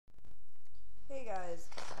guys,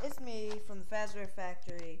 it's me from the Fazbear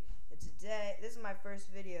Factory, and today, this is my first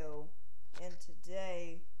video, and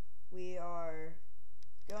today we are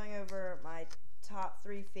going over my top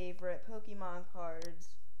 3 favorite Pokemon cards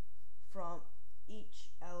from each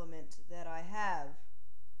element that I have.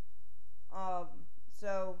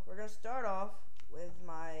 So we're gonna start off with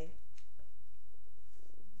my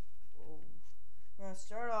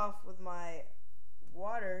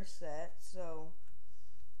water set. So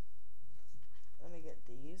let me get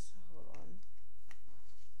these. Hold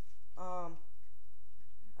on.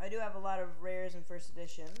 I do have a lot of rares and first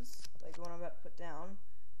editions, like the one I'm about to put down.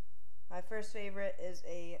 My first favorite is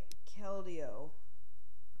a Keldeo,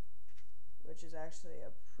 which is actually a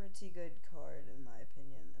pretty good card in my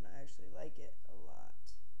opinion, and I actually like it a lot.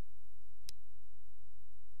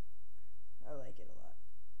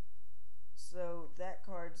 So that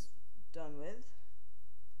card's done with.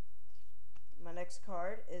 My next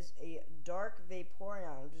card is a Dark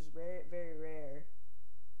Vaporeon, which is very, very rare.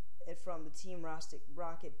 It's from the Team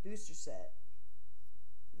Rocket booster set.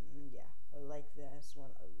 Yeah, I like this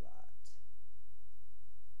one a lot.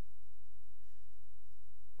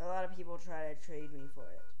 A lot of people try to trade me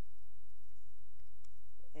for it.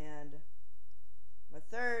 And my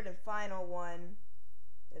third and final one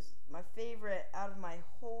is my favorite out of my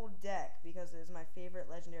whole deck, because it is my favorite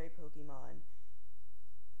legendary Pokemon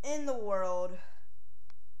in the world,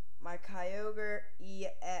 my Kyogre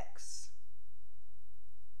EX.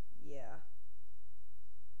 Yeah,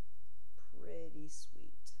 pretty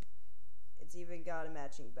sweet. It's even got a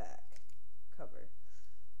matching back cover.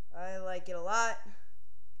 I like it a lot.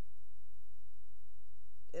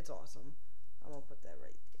 It's awesome. I'm gonna put that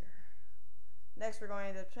right there. Next, we're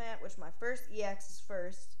going to the plant, which my first EX is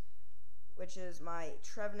first, which is my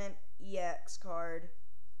Trevenant EX card.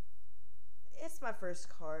 It's my first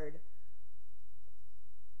card.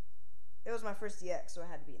 It was my first EX, so it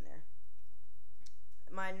had to be in there.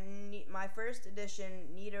 My first edition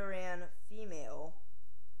Nidoran female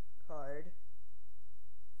card.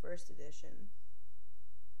 First edition.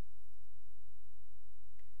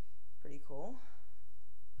 Pretty cool.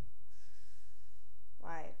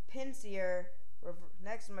 My Pinsir,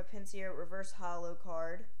 next to my Pinsir reverse holo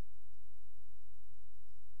card.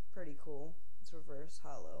 Pretty cool. It's reverse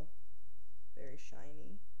holo. Very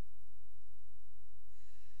shiny.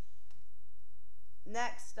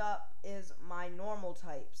 Next up is my normal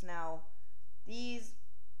types. Now, these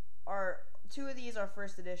are, 2 of these are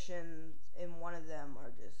first editions, and 1 of them are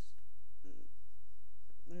just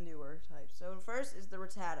newer types. So first is the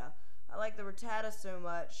Rattata. I like the Rattata so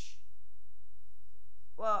much.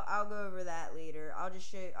 Well, I'll go over that later. I'll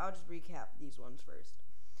just recap these ones first.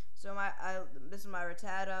 So this is my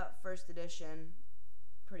Rattata first edition.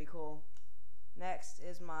 Pretty cool. Next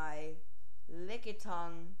is my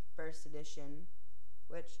Lickitung first edition,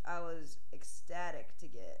 which I was ecstatic to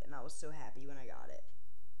get, and I was so happy when I got it.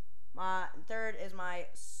 My third is my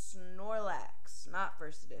Snorlax, not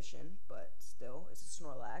first edition, but still, it's a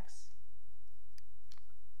Snorlax.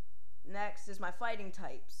 Next is my fighting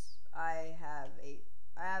types. I have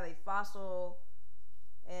a fossil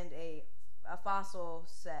and a fossil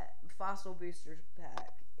booster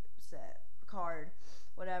pack set card,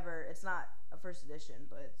 whatever. It's not a first edition,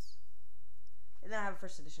 but it's. And then I have a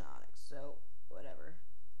first edition Onyx, so whatever.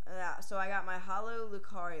 So I got my Holo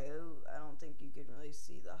Lucario. I don't think you can really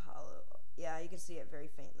see the Holo. Yeah, you can see it very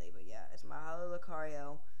faintly, but yeah, it's my Holo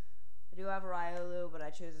Lucario. I do have a Riolu, but I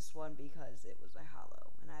chose this one because it was a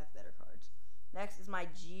Holo, and I have better cards. Next is my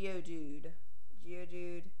Geodude.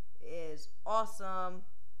 Geodude is awesome.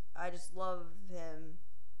 I just love him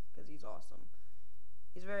because he's awesome.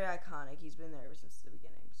 He's very iconic. He's been there ever since the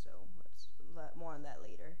beginning, so more on that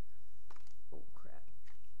later. Oh, crap.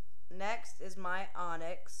 Next is my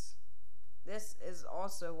Onyx. This is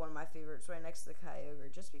also one of my favorites, right next to the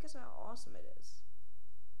Kyogre, just because of how awesome it is.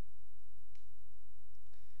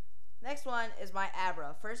 Next one is my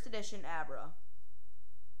Abra, first edition Abra.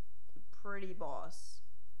 Pretty boss.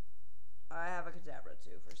 I have a Kadabra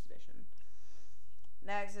too, first edition.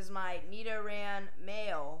 Next is my Nidoran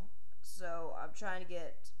male. So I'm trying to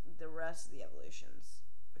get the rest of the evolutions,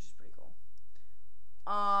 which is pretty cool.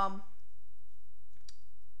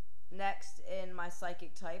 Next in my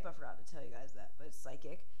psychic type, I forgot to tell you guys that, but it's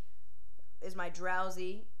psychic, is my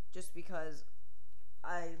Drowsy, just because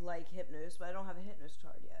I like Hypnos, but I don't have a Hypnos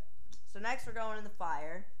card yet. So next we're going in the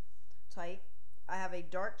fire type. I have a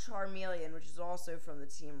Dark Charmeleon, which is also from the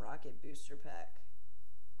Team Rocket booster pack.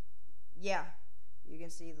 Yeah, you can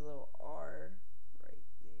see the little R right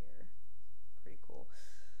there. Pretty cool.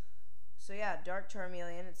 So yeah, Dark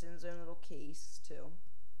Charmeleon. It's in its own little case too.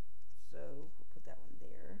 So we'll put that one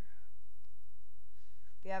there.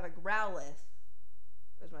 we have a Growlithe.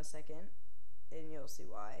 Was my second, and you'll see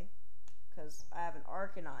why. Because I have an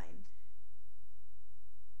Arcanine.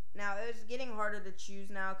 Now, it was getting harder to choose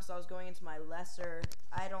now because I was going into my lesser.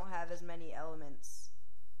 I don't have as many elements.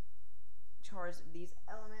 Charge these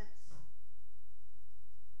elements.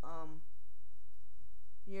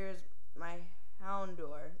 Here's my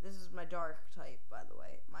Houndour. This is my dark type, by the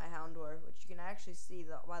way. My Houndour, which you can actually see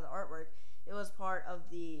by the artwork. It was part of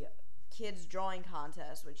the kids drawing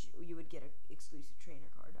contest, which you would get an exclusive trainer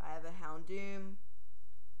card. I have a Houndoom.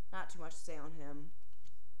 Not too much to say on him.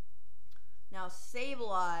 Now,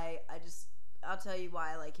 Sableye, I'll tell you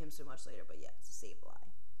why I like him so much later, but yeah, it's a Sableye.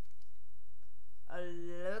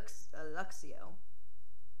 Luxio.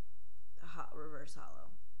 Reverse Hollow.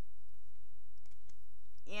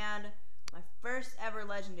 And my first ever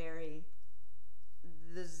legendary,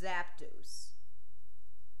 the Zapdos.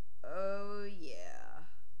 Oh, yeah.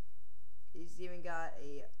 He's even got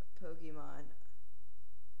a Pokemon,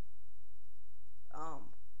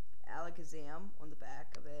 Alakazam on the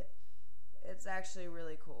back of it. It's actually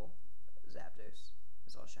really cool. Zapdos.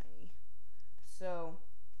 It's all shiny. So,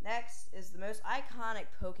 next is the most iconic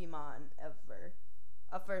Pokemon ever.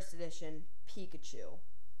 A first edition, Pikachu.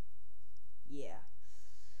 Yeah.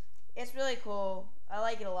 It's really cool. I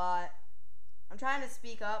like it a lot. I'm trying to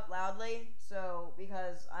speak up loudly,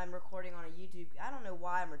 because I'm recording on a YouTube. I don't know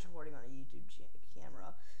why I'm recording on a YouTube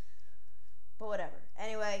camera, but whatever.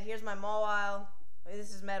 Anyway, here's my Mawile.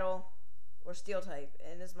 This is metal or steel type,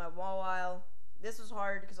 and this is my Mawile. This was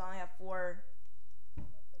hard because I only have 4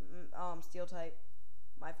 steel type.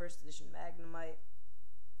 My first edition Magnemite,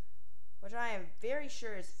 which I am very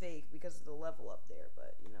sure is fake because of the level up there,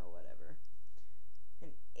 but you know, whatever.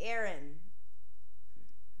 And Aaron.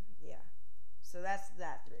 Yeah. So that's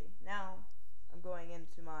that 3. Now, I'm going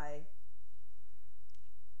into my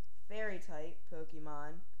fairy type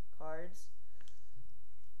Pokemon cards,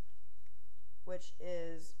 which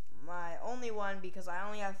is my only one because I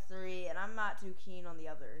only have 3 and I'm not too keen on the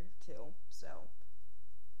other 2. So,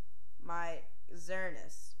 my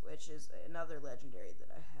Xerneas, which is another legendary that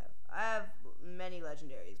I have. I have many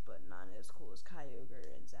legendaries, but not as cool as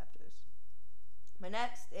Kyogre and Zapdos. My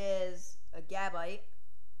next is a Gabite.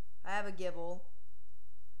 I have a Gible.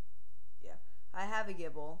 Yeah, I have a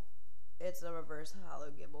Gible. It's a reverse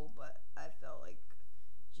hollow Gible, but I felt like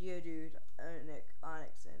Geodude,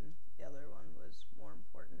 Onyx, and the other one was more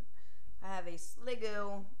important. I have a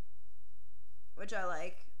Sliggoo, which I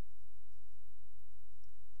like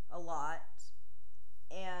a lot.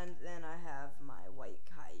 And then I have my white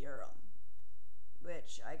Kyurem,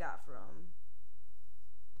 which I got from,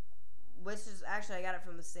 I got it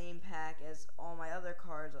from the same pack as all my other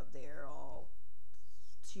cards up there, all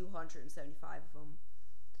 275 of them.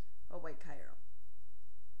 A white Kyurem,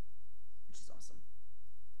 which is awesome.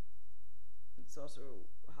 It's also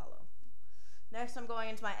hollow. Next, I'm going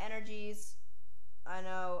into my energies. I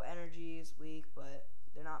know energy is weak, but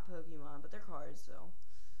they're not Pokemon, but they're cards, so.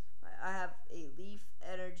 I have a leaf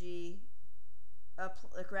energy, a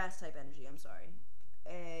grass type energy, I'm sorry.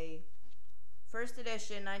 A first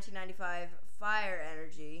edition 1995 fire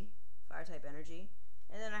type energy.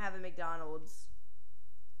 And then I have a McDonald's.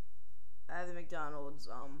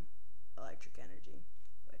 Electric energy,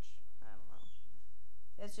 which, I don't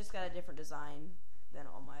know. It's just got a different design than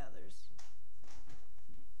all my others.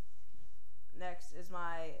 Next is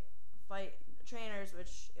my fight trainers,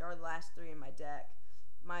 which are the last 3 in my deck.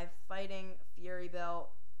 My fighting Fury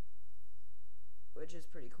Belt, which is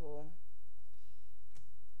pretty cool.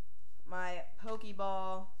 My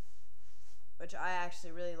Pokeball, which I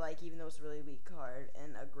actually really like, even though it's a really weak card,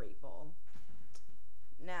 and a Great Ball.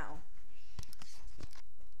 Now,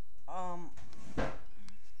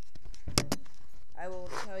 I will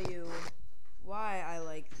tell you why I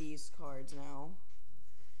like these cards now,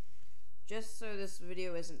 just so this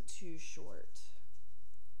video isn't too short,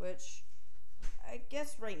 which I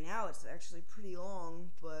guess right now it's actually pretty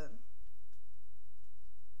long, but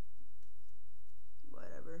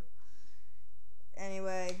whatever.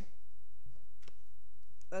 Anyway,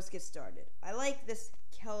 let's get started. I like this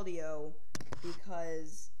Keldeo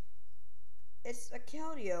because it's a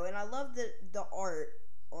Keldeo, and I love the art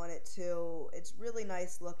on it too. It's really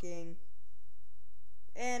nice looking,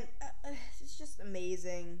 and it's just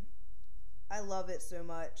amazing. I love it so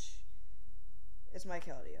much. It's my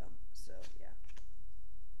Keldeo, so yeah.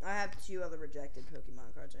 I have 2 other rejected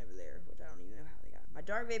Pokemon cards over there, which I don't even know how they got. My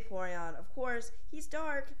Dark Vaporeon, of course, he's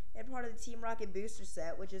dark and part of the Team Rocket booster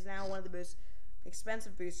set, which is now one of the most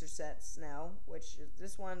expensive booster sets now, which is,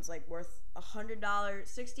 this one's like worth $100,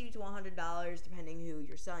 $60 to $100, depending who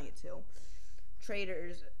you're selling it to.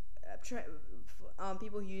 Traders,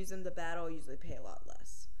 people who use them to battle usually pay a lot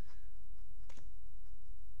less.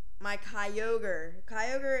 My Kyogre.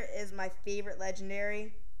 Kyogre is my favorite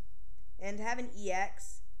legendary. And to have an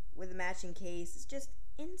EX with a matching case is just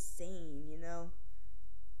insane, you know?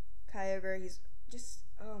 Kyogre, he's just,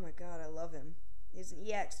 oh my god, I love him. He's an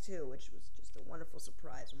EX too, which was just a wonderful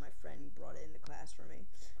surprise when my friend brought it into class for me.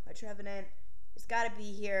 My Trevenant, it's got to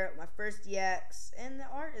be here, my first EX, and the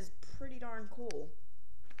art is pretty darn cool.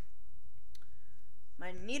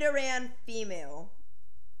 My Nidoran female.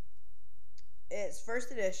 It's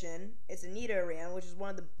first edition. It's a Nidoran, which is one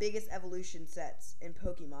of the biggest evolution sets in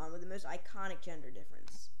Pokemon with the most iconic gender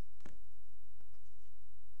difference.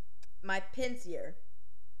 My Pinsir.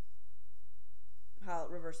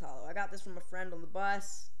 Reverse Hollow. I got this from a friend on the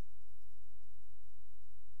bus.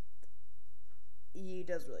 He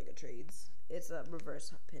does really good trades. It's a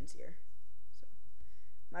reverse Pinsir. So,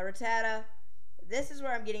 my Rattata. This is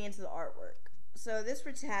where I'm getting into the artwork. So this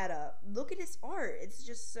Rattata, look at its art. It's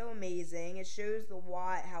just so amazing. It shows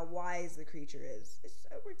how wise the creature is. It's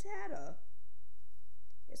a Rattata.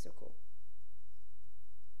 It's so cool.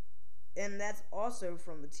 And that's also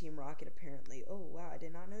from the Team Rocket, apparently. Oh, wow, I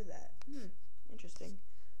did not know that. Interesting.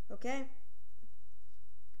 Okay.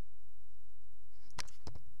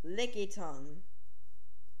 Lickitung.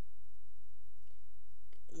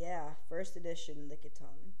 Yeah, first edition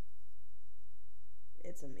Lickitung.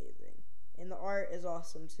 It's amazing. And the art is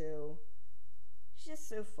awesome too. It's just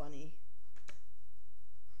so funny.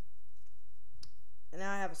 And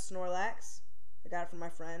now I have a Snorlax. I got it from my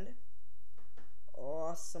friend.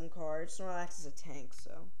 Awesome card. Snorlax is a tank,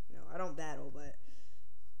 so, you know, I don't battle, but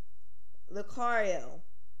Lucario.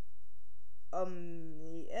 I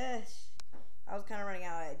was kind of running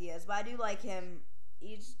out of ideas, but I do like him.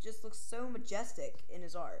 He just looks so majestic in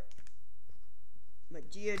his art. My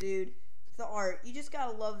Geodude. The art, you just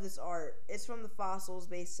gotta love this art. It's from the Fossils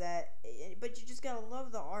base set, but you just gotta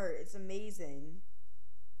love the art. It's amazing.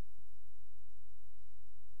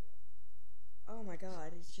 Oh my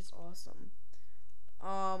god, it's just awesome.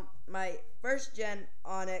 My first gen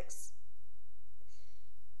Onix.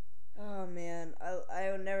 Oh man,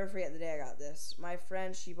 I will never forget the day I got this. My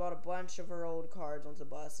friend, she bought a bunch of her old cards onto the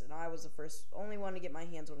bus, and I was the only one to get my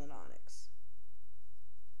hands on an Onix.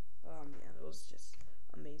 Oh man, it was just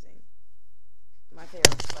amazing. My favorite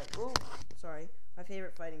my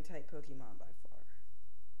favorite fighting type Pokemon by far.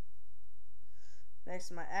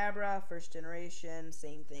 Next, my Abra, first generation,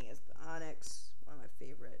 same thing as the Onix, one of my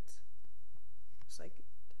favorite psychic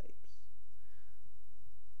types.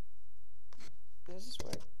 Does this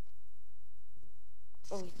work?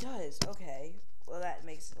 Oh, it does. Okay. Well, that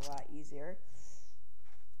makes it a lot easier.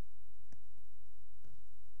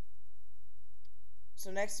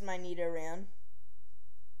 So next is my Nidoran.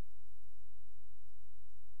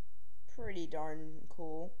 Pretty darn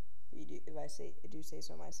cool, if I do say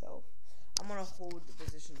so myself. I'm gonna hold the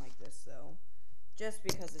position like this though, just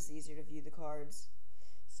because it's easier to view the cards.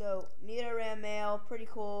 So Nidoran male, pretty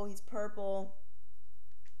cool. He's purple,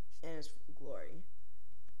 and it's glory.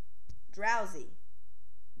 Drowsy,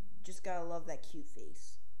 just gotta love that cute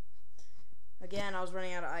face. Again, I was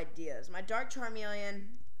running out of ideas. My Dark Charmeleon,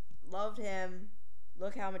 loved him.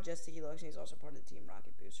 Look how majestic he looks, and he's also part of the Team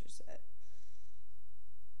Rocket booster set.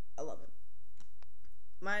 I love him.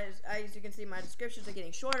 As you can see, my descriptions are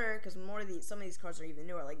getting shorter because some of these cards are even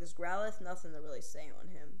newer. Like this Growlithe, nothing to really say on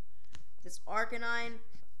him. This Arcanine,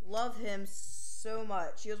 love him so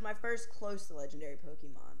much. He was my first close to legendary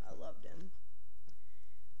Pokemon. I loved him.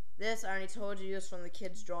 This, I already told you, is from the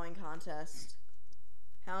kids' drawing contest.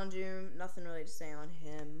 Houndoom, nothing really to say on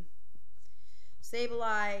him.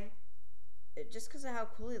 Sableye, just because of how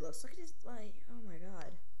cool he looks. Look at his, oh my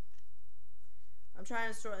god. I'm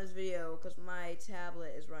trying to shorten this video because my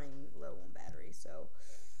tablet is running low on battery, so.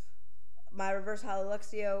 My reverse hollow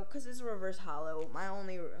Luxio, because it's a reverse hollow. My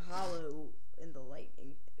only hollow in the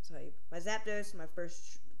lightning type. My Zapdos, my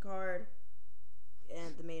first card,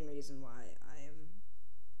 and the main reason why I am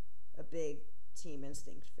a big Team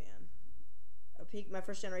Instinct fan. My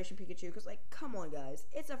first generation Pikachu, because, come on, guys.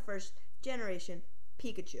 It's a first generation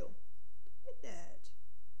Pikachu. Look at that.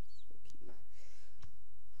 So cute.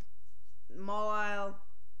 Mawile.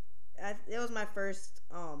 It was my first,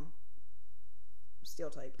 Steel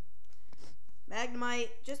type. Magnemite,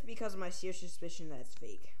 just because of my serious suspicion that it's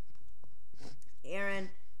fake. Aaron,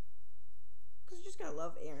 because you just gotta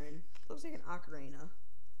love Aaron. Looks like an Ocarina.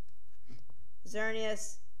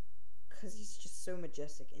 Xerneas, because he's just so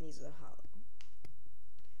majestic and he's a hollow.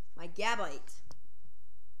 My Gabite.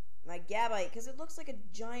 My Gabite, because it looks like a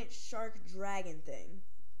giant shark dragon thing.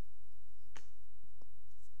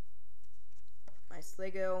 My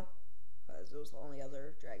Sliggoo, because it was the only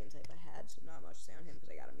other dragon type I had, so not much to say on him because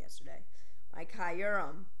I got him yesterday. My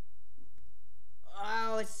Kyurem.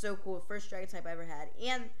 Oh, it's so cool. First dragon type I ever had.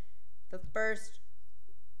 And the first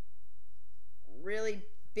really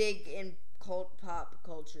big in pop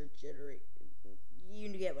culture jittery. You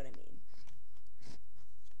get what I mean.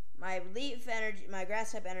 My leaf energy, my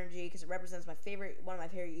grass type energy, because it represents one of my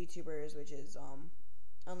favorite YouTubers, which is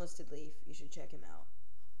Unlisted Leaf. You should check him out.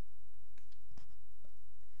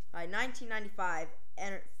 My 1995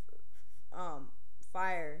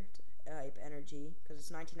 fire type energy, because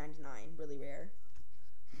it's 1999, really rare.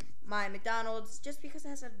 My McDonald's, just because it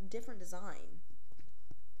has a different design.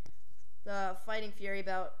 The Fighting Fury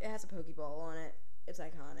belt, it has a Pokeball on it. It's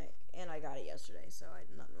iconic, and I got it yesterday, so I have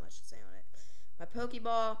nothing much to say on it. My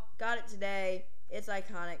Pokeball, got it today. It's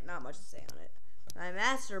iconic, not much to say on it. My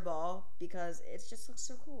Master Ball, because it just looks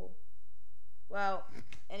so cool. Well,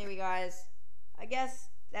 anyway, guys, I guess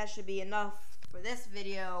that should be enough for this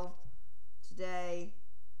video today.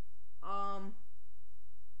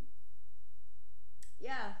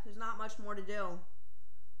 Yeah, there's not much more to do.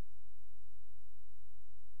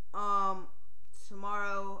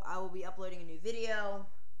 Tomorrow I will be uploading a new video.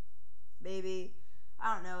 Maybe.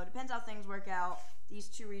 I don't know. It depends how things work out. These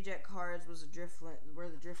 2 reject cards were the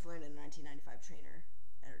Drifloon and 1995 Trainer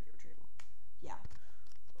Energy Retrieval. Yeah.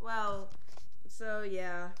 Well, so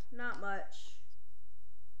yeah, not much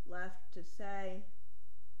left to say.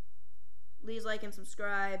 Please like and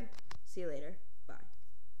subscribe. See you later.